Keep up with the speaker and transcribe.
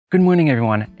Good morning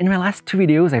everyone. In my last two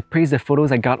videos, I praised the photos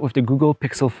I got with the Google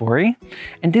Pixel 4a,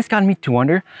 and this got me to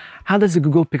wonder, how does the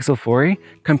Google Pixel 4a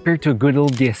compare to a good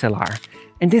old DSLR?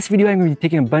 In this video, I'm going to be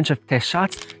taking a bunch of test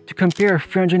shots to compare a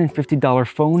 $350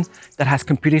 phone that has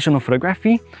computational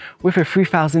photography with a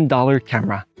 $3,000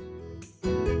 camera.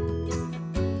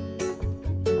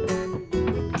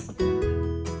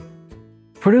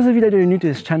 For those of you that are new to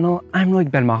this channel, I'm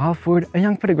Bellemare-Alford, a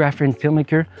young photographer and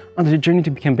filmmaker on the journey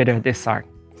to become better at this art.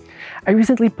 I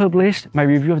recently published my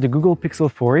review of the Google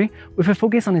Pixel 4a with a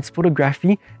focus on its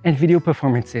photography and video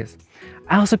performances.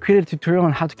 I also created a tutorial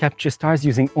on how to capture stars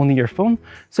using only your phone,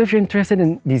 so if you're interested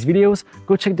in these videos,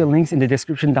 go check the links in the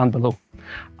description down below.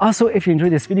 Also, if you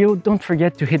enjoyed this video, don't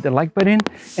forget to hit the like button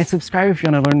and subscribe if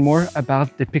you want to learn more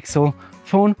about the Pixel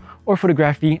phone or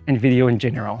photography and video in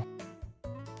general.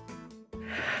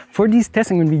 For these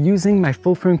tests, I'm going to be using my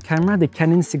full-frame camera, the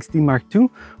Canon 6D Mark II,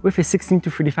 with a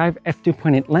 16-35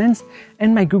 f2.8 lens,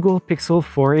 and my Google Pixel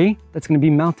 4a that's going to be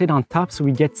mounted on top so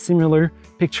we get similar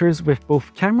pictures with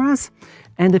both cameras.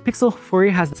 And the Pixel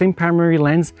 4a has the same primary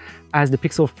lens as the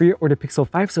Pixel 3 or the Pixel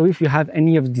 5, so if you have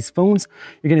any of these phones,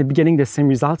 you're going to be getting the same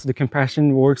results. The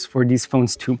comparison works for these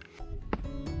phones too.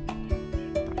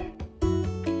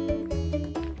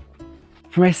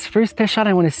 For my first test shot,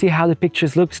 I want to see how the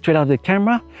pictures look straight out of the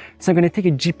camera. So I'm going to take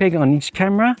a JPEG on each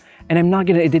camera, and I'm not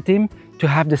going to edit them to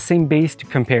have the same base to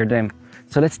compare them.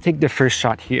 So let's take the first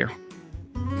shot here.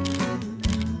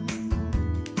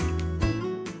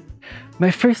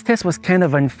 My first test was kind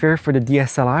of unfair for the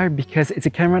DSLR because it's a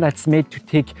camera that's made to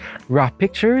take raw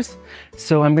pictures.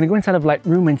 So I'm going to go inside of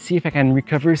Lightroom and see if I can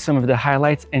recover some of the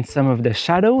highlights and some of the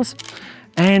shadows.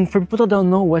 And for people that don't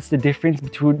know what's the difference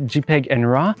between JPEG and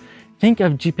RAW, think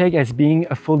of JPEG as being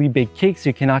a fully baked cake, so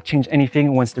you cannot change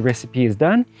anything once the recipe is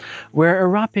done. Where a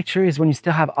raw picture is when you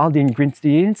still have all the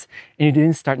ingredients and you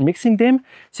didn't start mixing them,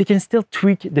 so you can still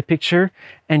tweak the picture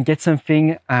and get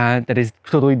something that is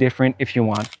totally different if you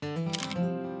want.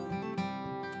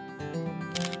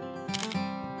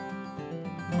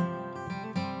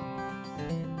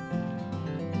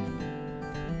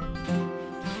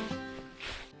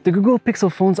 The Google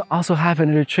Pixel phones also have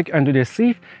another trick under their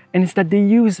sleeve, and it's that they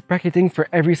use bracketing for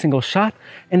every single shot,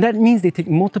 and that means they take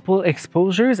multiple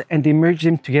exposures and they merge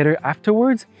them together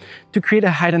afterwards to create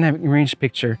a high dynamic range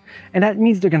picture. And that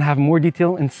means they're going to have more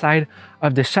detail inside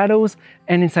of the shadows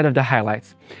and inside of the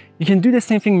highlights. You can do the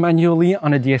same thing manually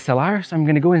on a DSLR, so I'm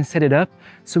going to go and set it up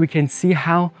so we can see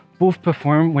how both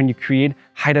perform when you create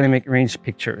high dynamic range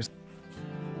pictures.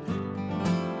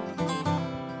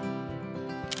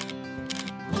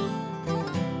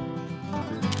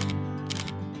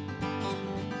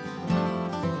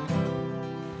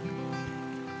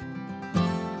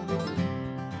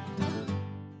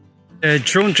 The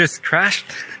drone just crashed,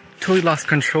 totally lost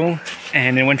control,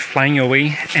 and it went flying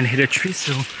away and hit a tree,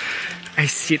 so I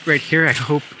see it right here. I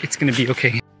hope it's gonna be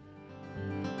okay.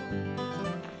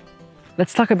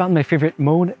 Let's talk about my favorite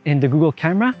mode in the Google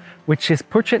camera, which is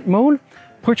portrait mode.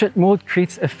 Portrait mode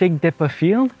creates a fake depth of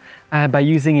field by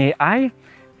using AI.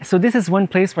 So this is one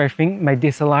place where I think my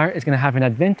DSLR is going to have an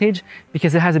advantage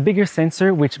because it has a bigger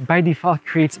sensor, which by default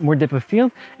creates more depth of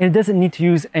field, and it doesn't need to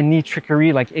use any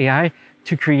trickery like AI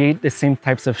to create the same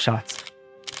types of shots.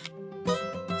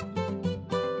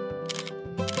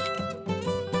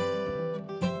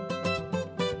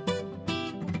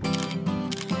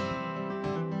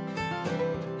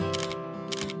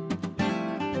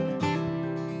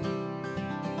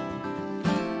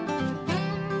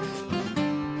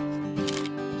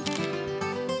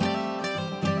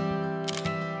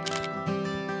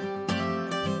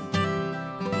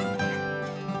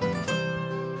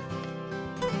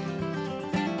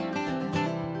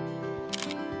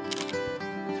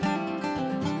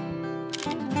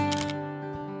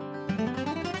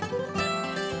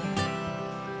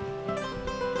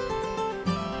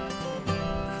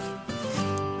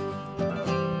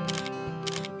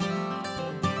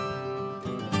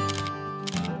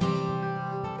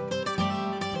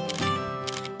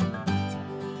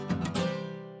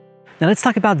 Now let's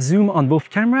talk about zoom on both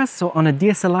cameras. So on a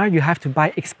DSLR, you have to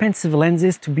buy expensive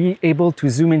lenses to be able to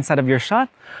zoom inside of your shot,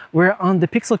 where on the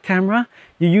Pixel camera,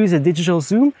 you use a digital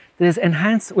zoom that is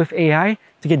enhanced with AI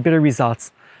to get better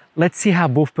results. Let's see how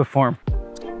both perform.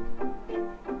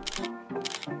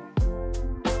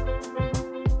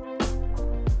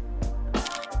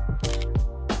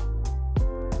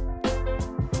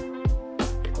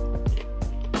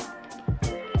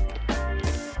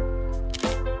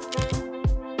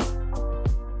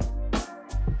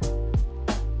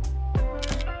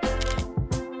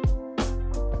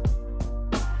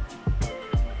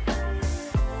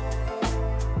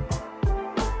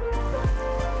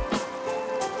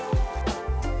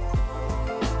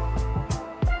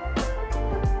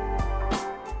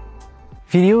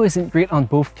 Video isn't great on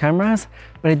both cameras,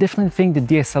 but I definitely think the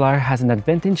DSLR has an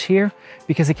advantage here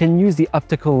because it can use the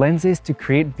optical lenses to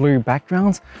create blurry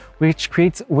backgrounds, which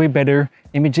creates way better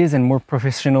images and more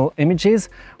professional images,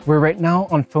 where right now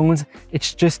on phones,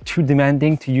 it's just too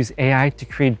demanding to use AI to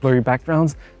create blurry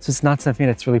backgrounds, so it's not something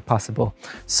that's really possible.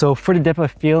 So for the depth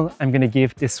of field, I'm gonna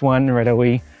give this one right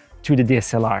away to the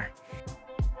DSLR.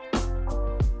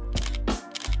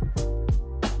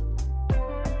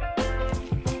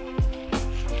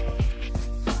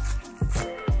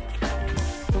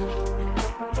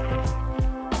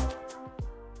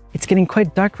 It's getting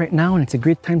quite dark right now, and it's a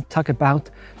great time to talk about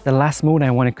the last mode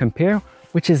I want to compare,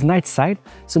 which is night sight.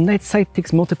 So night sight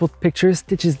takes multiple pictures,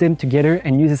 stitches them together,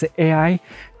 and uses AI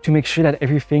to make sure that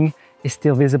everything is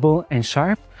still visible and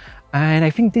sharp. And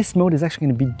I think this mode is actually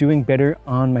going to be doing better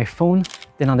on my phone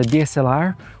than on the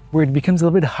DSLR, where it becomes a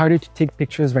little bit harder to take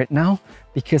pictures right now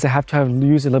because I have to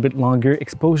use a little bit longer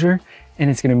exposure, and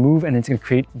it's going to move and it's going to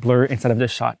create blur inside of the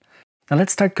shot. Now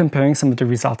let's start comparing some of the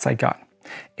results I got.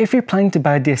 If you're planning to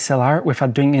buy a DSLR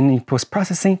without doing any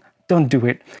post-processing, don't do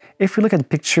it. If we look at the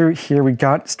picture here we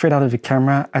got straight out of the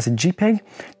camera as a JPEG,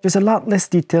 there's a lot less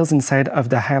details inside of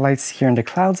the highlights here in the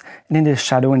clouds and in the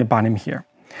shadow in the bottom here.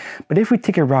 But if we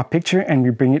take a raw picture and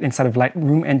we bring it inside of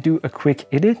Lightroom and do a quick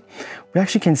edit, we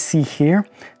actually can see here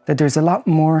that there's a lot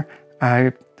more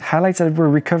highlights that were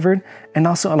recovered and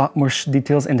also a lot more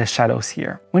details in the shadows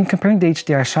here. When comparing the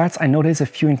HDR shots, I noticed a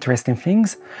few interesting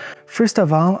things. First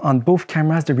of all, on both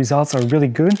cameras, the results are really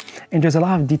good and there's a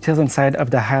lot of details inside of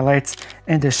the highlights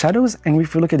and the shadows. And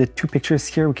if we look at the two pictures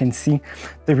here, we can see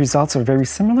the results are very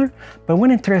similar. But one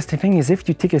interesting thing is if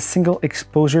you take a single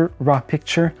exposure raw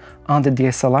picture on the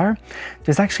DSLR,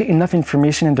 there's actually enough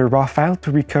information in the raw file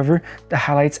to recover the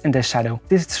highlights and the shadow.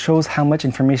 This shows how much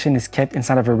information is kept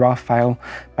inside of a raw file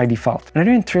by default.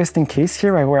 Another interesting case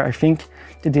here where I think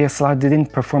the DSLR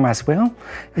didn't perform as well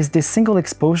is this single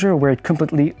exposure where it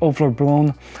completely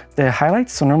overblown the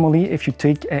highlights. So normally if you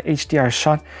take a HDR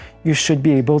shot, you should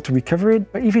be able to recover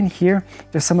it. But even here,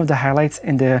 there's some of the highlights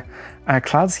in the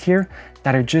clouds here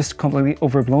that are just completely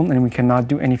overblown and we cannot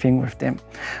do anything with them.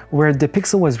 Where the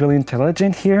pixel was really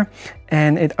intelligent here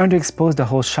and it underexposed the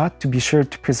whole shot to be sure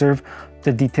to preserve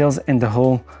the details in the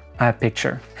whole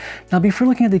picture. Now, before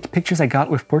looking at the pictures I got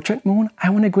with portrait mode,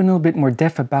 I want to go in a little bit more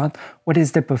depth about what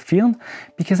is depth of field,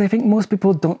 because I think most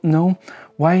people don't know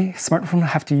why smartphones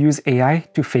have to use AI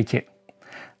to fake it.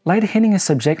 Light hitting a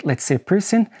subject, let's say a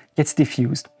person, gets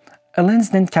diffused. A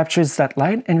lens then captures that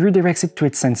light and redirects it to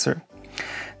its sensor.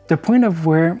 The point of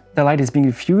where the light is being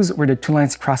diffused, where the two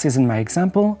lines crosses in my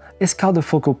example, is called the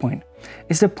focal point.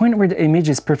 It's the point where the image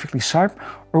is perfectly sharp,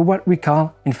 or what we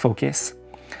call in focus.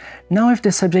 Now if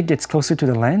the subject gets closer to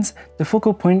the lens, the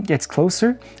focal point gets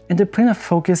closer and the plane of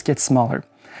focus gets smaller.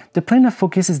 The plane of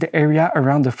focus is the area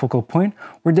around the focal point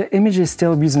where the image is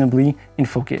still reasonably in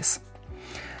focus.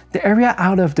 The area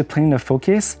out of the plane of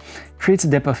focus creates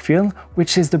depth of field,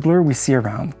 which is the blur we see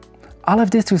around. All of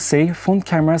this to say, phone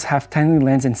cameras have tiny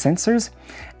lens and sensors,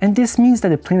 and this means that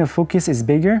the plane of focus is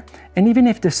bigger, and even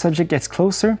if the subject gets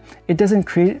closer, it doesn't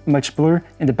create much blur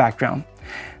in the background.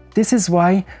 This is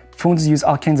why phones use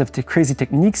all kinds of crazy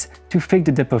techniques to fake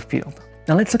the depth of field.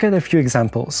 Now let's look at a few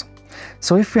examples.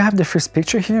 So if we have the first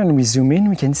picture here and we zoom in,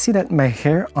 we can see that my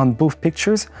hair on both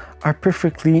pictures are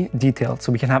perfectly detailed.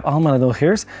 So we can have all my little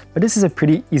hairs, but this is a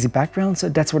pretty easy background, so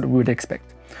that's what we would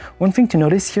expect. One thing to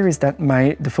notice here is that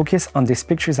the focus on this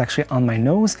picture is actually on my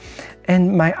nose,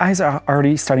 and my eyes are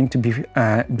already starting to be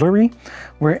blurry,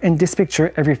 where in this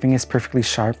picture everything is perfectly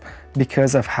sharp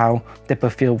because of how depth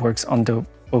of field works on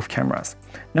both cameras.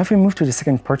 Now if we move to the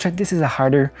second portrait, this is a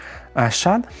harder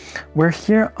shot, where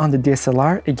here on the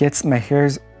DSLR it gets my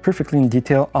hairs perfectly in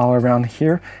detail all around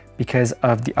here because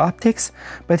of the optics,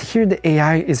 but here the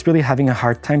AI is really having a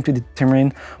hard time to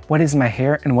determine what is my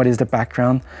hair and what is the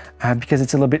background because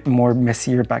it's a little bit more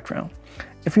messier background.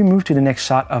 If we move to the next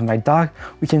shot of my dog,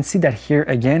 we can see that here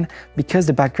again, because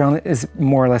the background is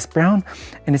more or less brown,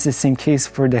 and it's the same case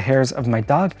for the hairs of my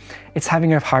dog, it's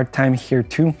having a hard time here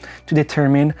too to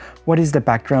determine what is the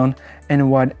background and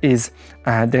what is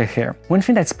the hair. One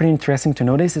thing that's pretty interesting to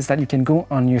notice is that you can go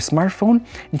on your smartphone,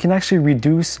 you can actually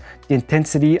reduce the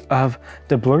intensity of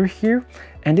the blur here,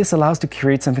 and this allows to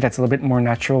create something that's a little bit more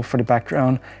natural for the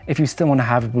background if you still want to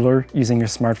have a blur using your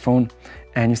smartphone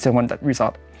and you still want that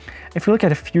result. If we look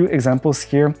at a few examples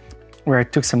here where I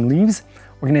took some leaves,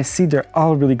 we're going to see they're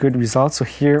all really good results. So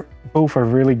here, both are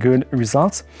really good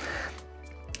results.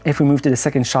 If we move to the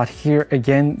second shot here,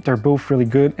 again, they're both really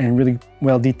good and really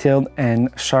well detailed and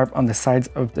sharp on the sides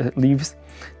of the leaves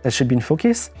that should be in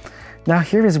focus. Now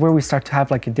here is where we start to have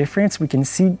like a difference. We can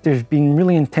see there's been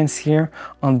really intense here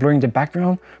on blurring the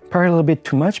background, probably a little bit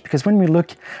too much, because when we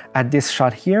look at this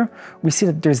shot here, we see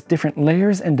that there's different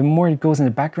layers, and the more it goes in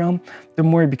the background, the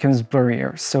more it becomes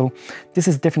blurrier. So this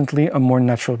is definitely a more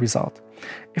natural result.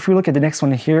 If we look at the next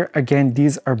one here, again,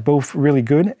 these are both really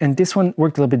good, and this one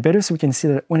worked a little bit better. So we can see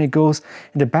that when it goes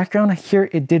in the background here,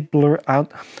 it did blur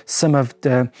out some of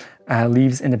the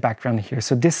leaves in the background here.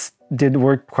 So this did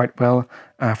work quite well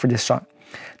for this shot.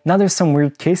 Now there's some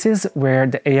weird cases where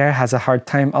the AI has a hard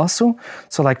time also.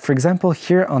 So like for example,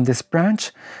 here on this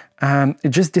branch, it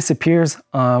just disappears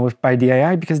by the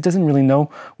AI because it doesn't really know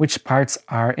which parts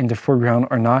are in the foreground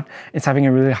or not. It's having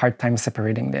a really hard time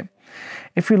separating them.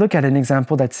 If we look at an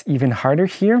example that's even harder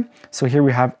here, so here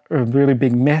we have a really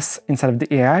big mess inside of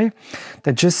the AI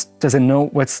that just doesn't know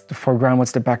what's the foreground,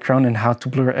 what's the background, and how to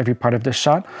blur every part of the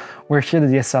shot, where here the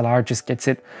DSLR just gets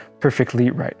it perfectly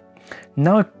right.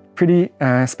 Now a pretty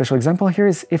special example here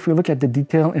is if we look at the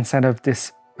detail inside of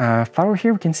this flower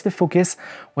here, we can see the focus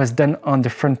was done on the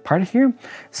front part here.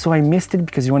 So I missed it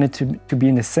because you want it to be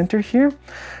in the center here.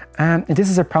 And this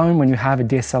is a problem when you have a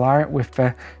DSLR with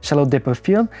a shallow depth of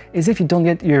field, is if you don't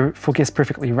get your focus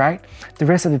perfectly right, the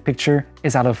rest of the picture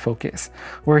is out of focus.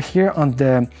 Where here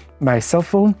on my cell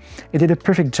phone, it did a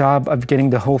perfect job of getting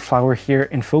the whole flower here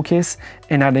in focus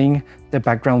and adding the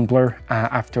background blur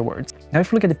afterwards. Now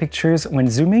if we look at the pictures when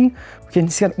zooming, we can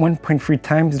see at 1.3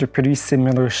 times they're pretty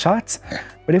similar shots.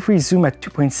 But if we zoom at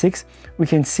 2.6, we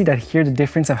can see that here the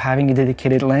difference of having a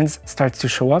dedicated lens starts to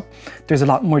show up. There's a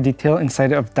lot more detail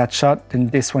inside of that shot than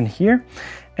this one here.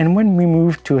 And when we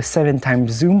move to a 7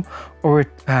 times zoom or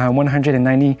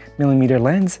 190mm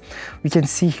lens, we can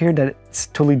see here that it's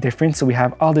totally different. So we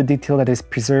have all the detail that is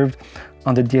preserved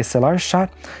on the DSLR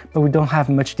shot, but we don't have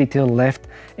much detail left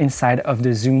inside of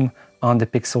the zoom on the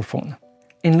Pixel phone.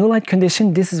 In low light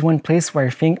condition, this is one place where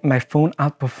I think my phone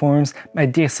outperforms my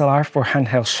DSLR for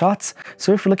handheld shots.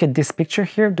 So if we look at this picture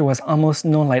here, there was almost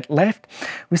no light left.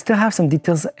 We still have some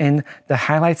details in the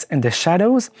highlights and the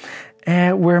shadows,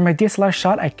 where my DSLR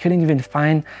shot, I couldn't even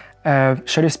find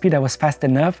shutter speed that was fast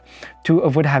enough to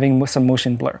avoid having some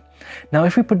motion blur. Now,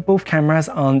 if we put both cameras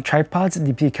on tripods,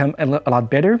 they become a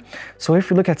lot better. So if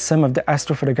we look at some of the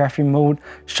astrophotography mode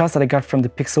shots that I got from the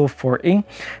Pixel 4a,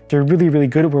 they're really, really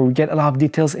good, where we get a lot of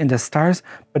details in the stars,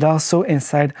 but also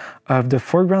inside of the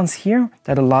foregrounds here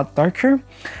that are a lot darker.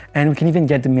 And we can even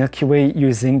get the Milky Way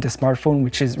using the smartphone,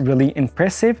 which is really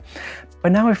impressive.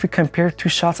 But now if we compare two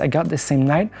shots I got the same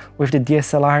night with the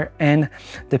DSLR and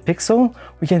the Pixel,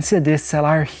 we can see that the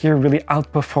DSLR here really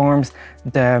outperforms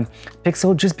the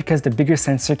Pixel just because the bigger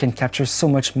sensor can capture so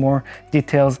much more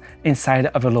details inside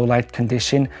of a low light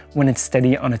condition when it's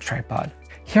steady on a tripod.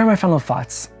 Here are my final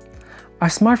thoughts. Are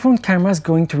smartphone cameras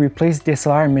going to replace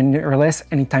DSLR and mirrorless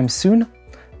anytime soon?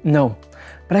 No.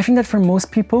 But I think that for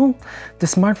most people, the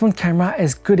smartphone camera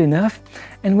is good enough,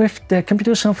 and with the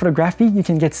computational photography, you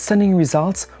can get stunning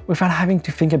results without having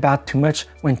to think about too much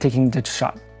when taking the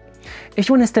shot. If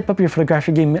you want to step up your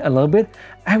photography game a little bit,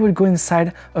 I would go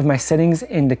inside of my settings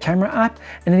in the camera app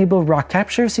and enable RAW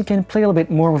capture so you can play a little bit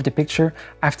more with the picture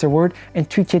afterward and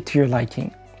tweak it to your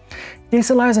liking.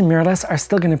 DSLRs and mirrorless are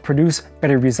still going to produce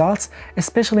better results,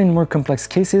 especially in more complex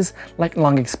cases like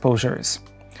long exposures.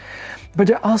 But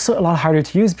they're also a lot harder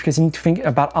to use because you need to think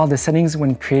about all the settings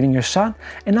when creating your shot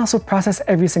and also process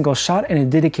every single shot in a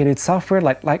dedicated software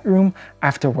like Lightroom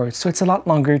afterwards, so it's a lot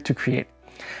longer to create.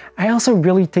 I also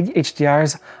really take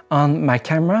HDRs on my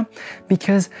camera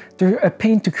because they're a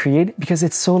pain to create because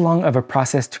it's so long of a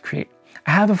process to create.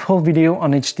 I have a whole video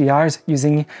on HDRs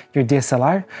using your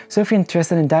DSLR, so if you're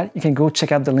interested in that, you can go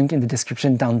check out the link in the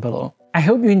description down below. I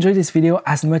hope you enjoyed this video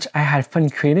as much as I had fun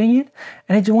creating it,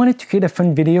 and I just wanted to create a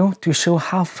fun video to show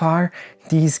how far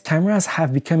these cameras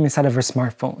have become inside of our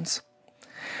smartphones.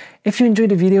 If you enjoyed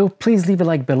the video, please leave a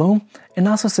like below, and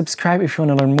also subscribe if you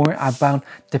want to learn more about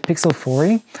the Pixel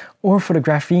 4a or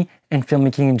photography and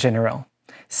filmmaking in general.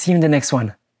 See you in the next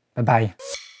one. Bye-bye.